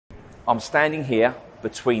I'm standing here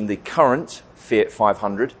between the current Fiat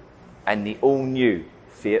 500 and the all-new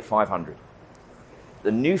Fiat 500.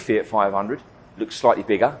 The new Fiat 500 looks slightly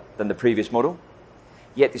bigger than the previous model,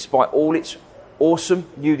 yet despite all its awesome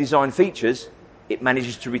new design features, it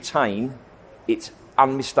manages to retain its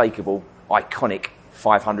unmistakable, iconic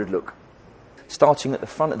 500 look. Starting at the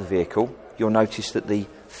front of the vehicle, you'll notice that the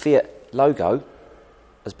Fiat logo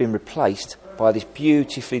has been replaced by this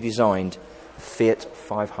beautifully designed Fiat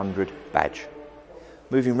 500 badge.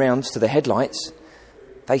 Moving round to the headlights,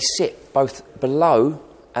 they sit both below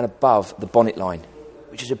and above the bonnet line,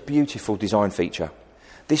 which is a beautiful design feature.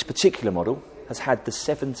 This particular model has had the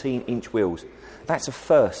 17-inch wheels. That's a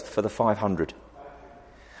first for the 500.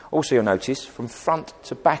 Also, you'll notice from front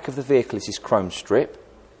to back of the vehicle is this chrome strip.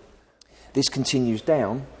 This continues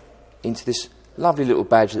down into this lovely little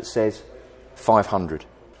badge that says 500.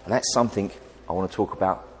 And that's something I want to talk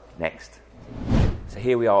about next. So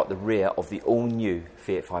here we are at the rear of the all-new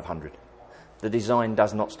Fiat 500. The design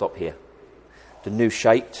does not stop here. The new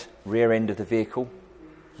shaped rear end of the vehicle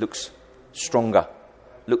looks stronger,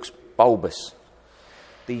 looks bulbous.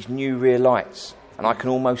 These new rear lights, and I can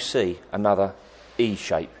almost see another E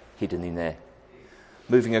shape hidden in there.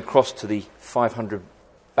 Moving across to the 500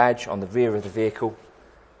 badge on the rear of the vehicle,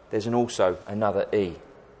 there's also another E.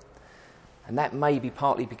 And that may be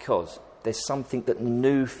partly because there's something that the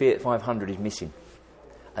new Fiat 500 is missing,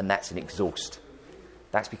 and that's an exhaust.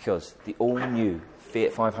 That's because the all-new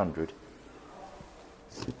Fiat 500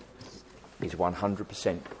 is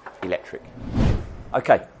 100% electric.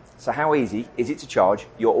 Okay, so how easy is it to charge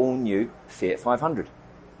your all-new Fiat 500?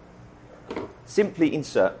 Simply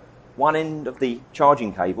insert one end of the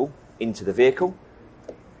charging cable into the vehicle,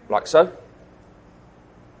 like so,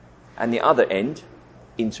 and the other end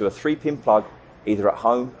into a 3-pin plug, either at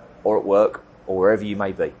home or at work or wherever you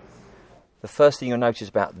may be. The first thing you'll notice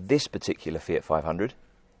about this particular Fiat 500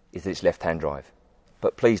 is that it's left-hand drive.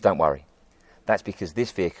 But please don't worry. That's because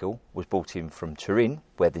this vehicle was brought in from Turin,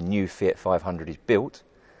 where the new Fiat 500 is built,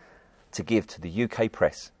 to give to the UK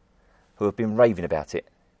press, who have been raving about it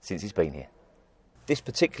since it's been here. This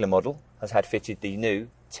particular model has had fitted the new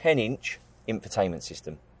 10-inch infotainment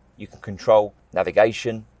system. You can control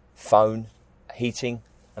navigation, phone, heating,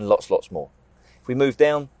 and lots more. If we move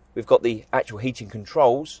down, we've got the actual heating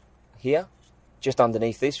controls here. Just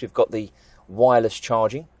underneath this, we've got the wireless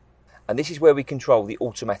charging, and this is where we control the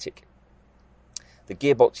automatic. The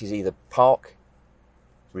gearbox is either park,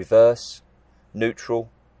 reverse, neutral,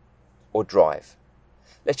 or drive.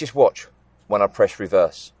 Let's just watch when I press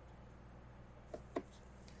reverse.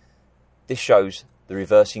 This shows the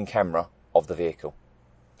reversing camera of the vehicle.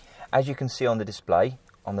 As you can see on the display,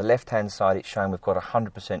 on the left-hand side it's showing we've got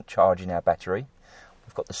 100% charge in our battery.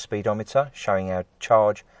 We've got the speedometer showing our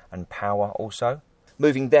charge and power also.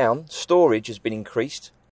 Moving down, storage has been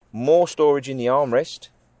increased. More storage in the armrest,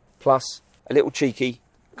 plus a little cheeky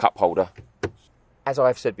cup holder. As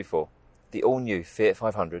I've said before, the all-new Fiat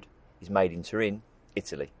 500 is made in Turin,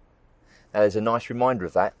 Italy. Now there's a nice reminder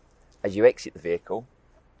of that as you exit the vehicle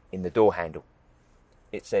in the door handle.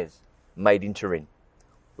 It says, made in Turin,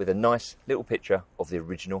 with a nice little picture of the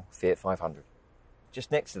original Fiat 500.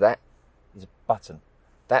 Just next to that is a button.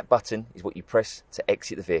 That button is what you press to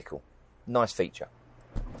exit the vehicle. Nice feature.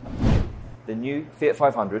 The new Fiat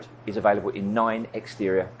 500 is available in 9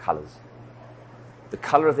 exterior colours. The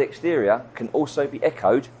colour of the exterior can also be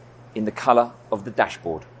echoed in the colour of the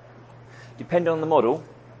dashboard. Depending on the model,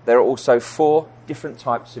 there are also 4 different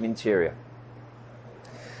types of interior.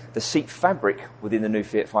 The seat fabric within the new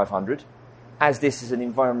Fiat 500, as this is an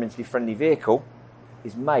environmentally friendly vehicle,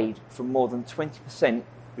 is made from more than 20%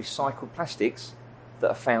 recycled plastics that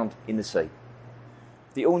are found in the sea.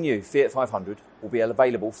 The all-new Fiat 500 will be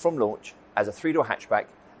available from launch as a 3-door hatchback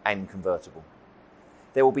and convertible.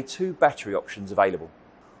 There will be 2 battery options available,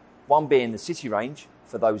 one being the city range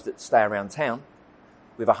for those that stay around town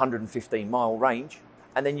with a 115-mile range,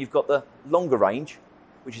 and then you've got the longer range,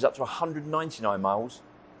 which is up to 199 miles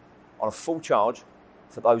on a full charge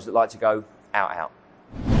for those that like to go out.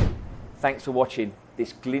 Thanks for watching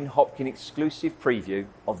this Glyn Hopkin exclusive preview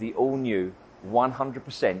of the all-new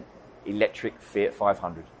 100% electric Fiat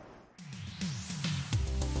 500.